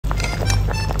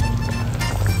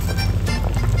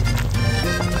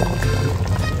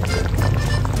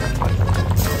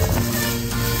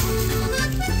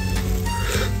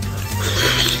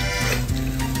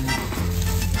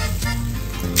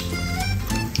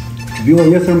这比我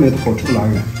叶丝买的好吃不拉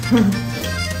远。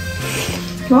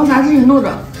主要啥事情弄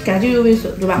着，感觉又卫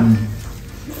生，对吧？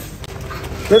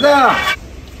丹丹，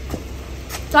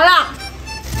咋了？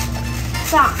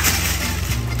啥？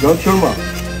羊蹄吗？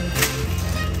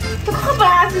这可不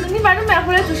垃圾的，你把这买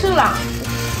回来就剩了。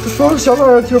这双香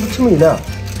辣羊蹄不吃没了。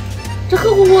这黑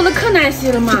乎乎的可难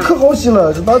洗了嘛？这可好洗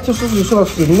了，这拿铁叔叔说了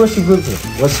水，你给我洗滚子，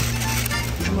我洗。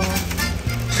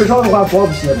吃上的话光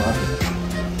不洗麻烦。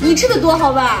你吃的多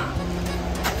好吧？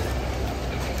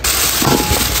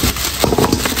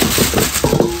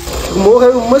这个馍还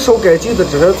没烧干净的，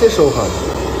这还再烧哈。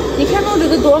你看弄这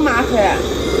个多麻烦。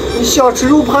你想吃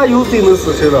肉怕油最能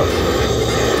死谁了？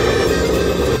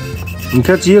你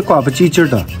看这一刮不进劲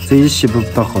的，这一洗不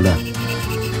当好了。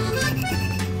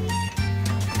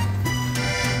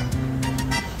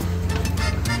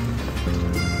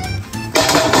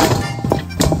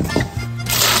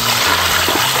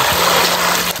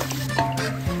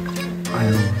哎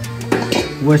呦，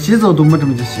我洗澡都没这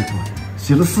么去洗过，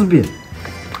洗了4遍。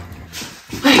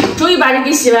哎，终于把这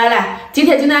给洗完了。今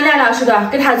天就拿亮亮似的，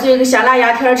给他做一个香辣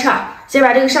羊蹄吃。先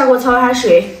把这个上锅焯下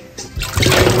水，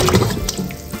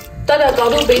倒点高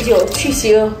度白酒去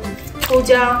腥，豆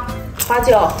浆、花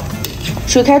椒。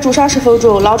水开煮上10分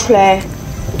钟，捞出来。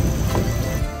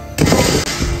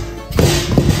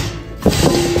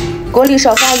锅里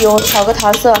烧上油，炒个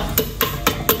汤色。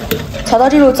炒到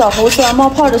这种枣红色冒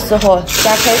泡的时候，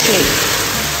加开水。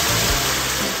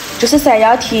这是山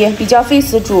羊蹄，比较费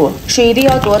时煮，水一定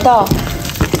要多倒。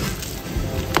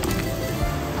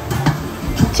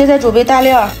现在准备大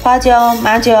料：花椒、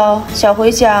麻椒、小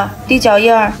茴香、地椒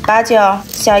叶、八角、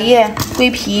香叶、桂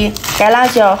皮、干辣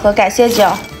椒和干蟹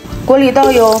椒。锅里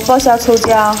倒油，爆香葱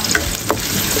姜，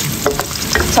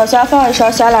炒香放1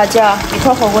勺香辣酱，一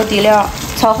块火锅底料，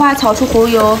炒化炒出红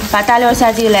油，把大料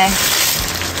下进来。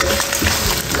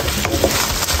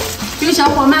这个小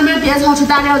火慢慢煸炒出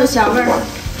大料的香味儿。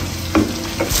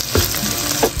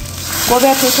锅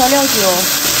边投上料酒。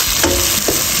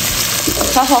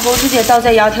炒好后直接倒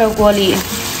在羊蹄锅里，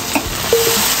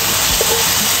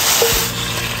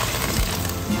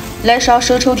来勺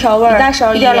生抽调味，1大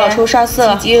勺盐，老抽上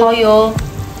色，蚝油。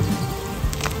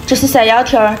这是山羊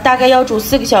蹄，大概要煮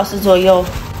4个小时左右。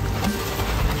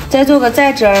再做个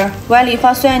蘸汁儿，碗里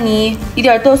放蒜泥，一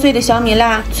点剁碎的小米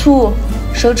辣，醋、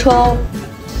生抽、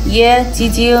盐、鸡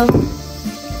精，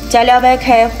加凉白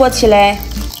开和起来。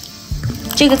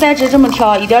这个蘸汁这么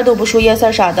调，一点都不输颜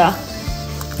色啥的。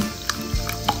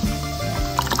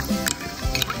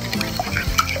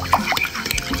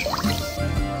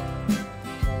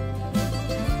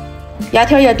羊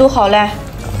蹄也剁好了，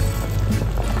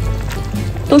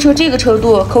剁成这个程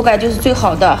度，口感就是最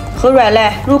好的，很软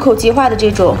烂，入口即化的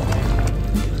这种。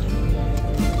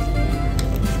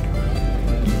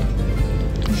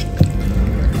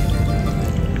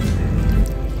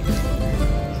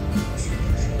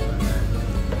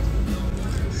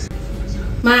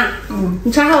妈，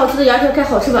你尝尝我做的羊蹄，看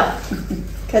好吃吧？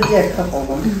看这可好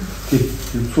吧？对，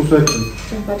有醋蒜皮。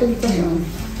把这个放上。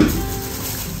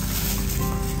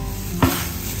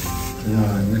哎呀，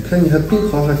你看你还对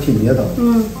行还挺黏的。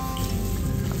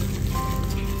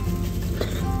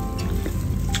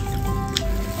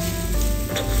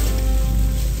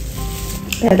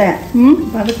丹丹，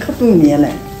把这可冻绵了。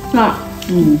啊，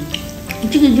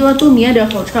这个就要冻绵点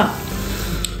好吃。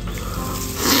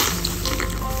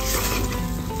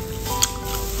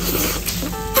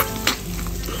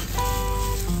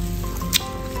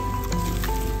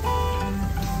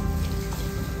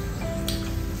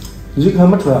你这个还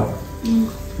没吃啊？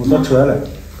我刚吃完了。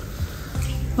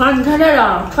妈，你看这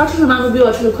样，超市上都比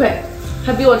我吃的快，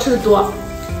还比我吃的多。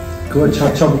给我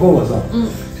抢不过我是吧？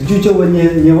这就叫我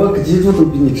撵我个几乎都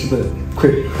比你吃的快。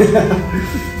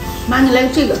妈，你来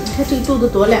这个，你看这个做的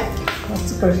多烂。我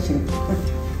自个儿行。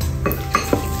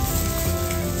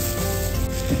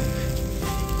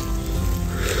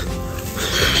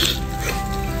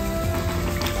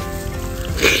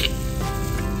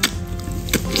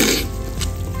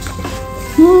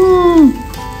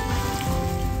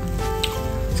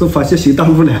都发现新大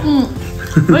陆了。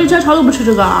我以前超都不吃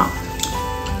这个啊，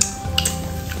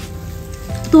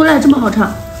都烂这么好吃，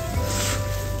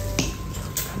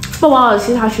不枉我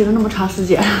其他吃了那么长时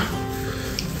间。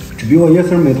这比我叶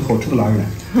丝买的好吃不拉远。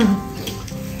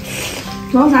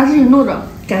主要啥事情弄着，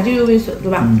感觉又卫生，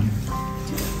对吧？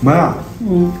妈呀，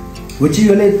我记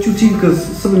原来就这个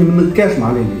是不是你们能干什么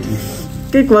来着？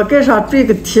给锅盖上缀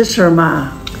个提绳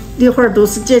嘛，一会儿都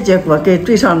是节锅盖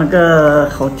缀上那个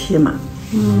好提嘛。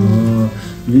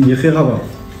你看下吧，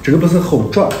这个不是好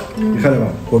抓，你看了吧？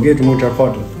锅盖这么这放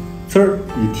着，刺儿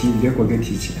一提，连锅盖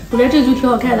提起来。我觉得这个就挺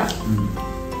好看的。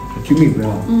还挺美观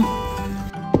啊。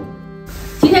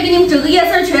今天给你们蒸个叶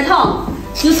丝缺汤，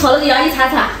又炒了个羊一擦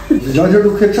擦。羊蹄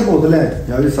都快吃饱的了，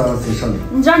羊一擦擦谁上的？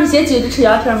你让你先接着吃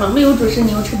羊蹄吗？没有主食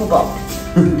你又吃不饱。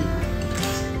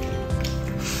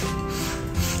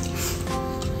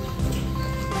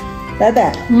丹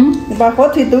丹，你把火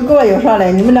腿都给我舀上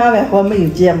来，你们俩外火没有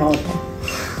接吗？我看。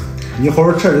你好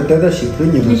好吃，带点心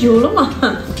疼你了。你有了吗？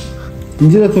你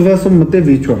今天做饭是没带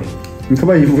围裙，你可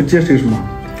把衣服接身上吗？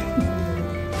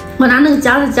我拿那个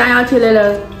夹子夹羊蹄来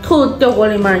了，头掉锅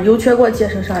里面，油全给我接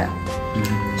身上呀。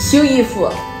洗衣服。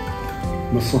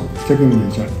没事，再给你买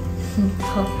件。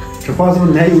好。这话是不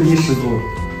是男友力十足？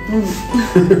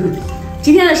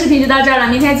今天的视频就到这儿了，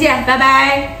明天见，拜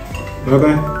拜。拜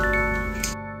拜。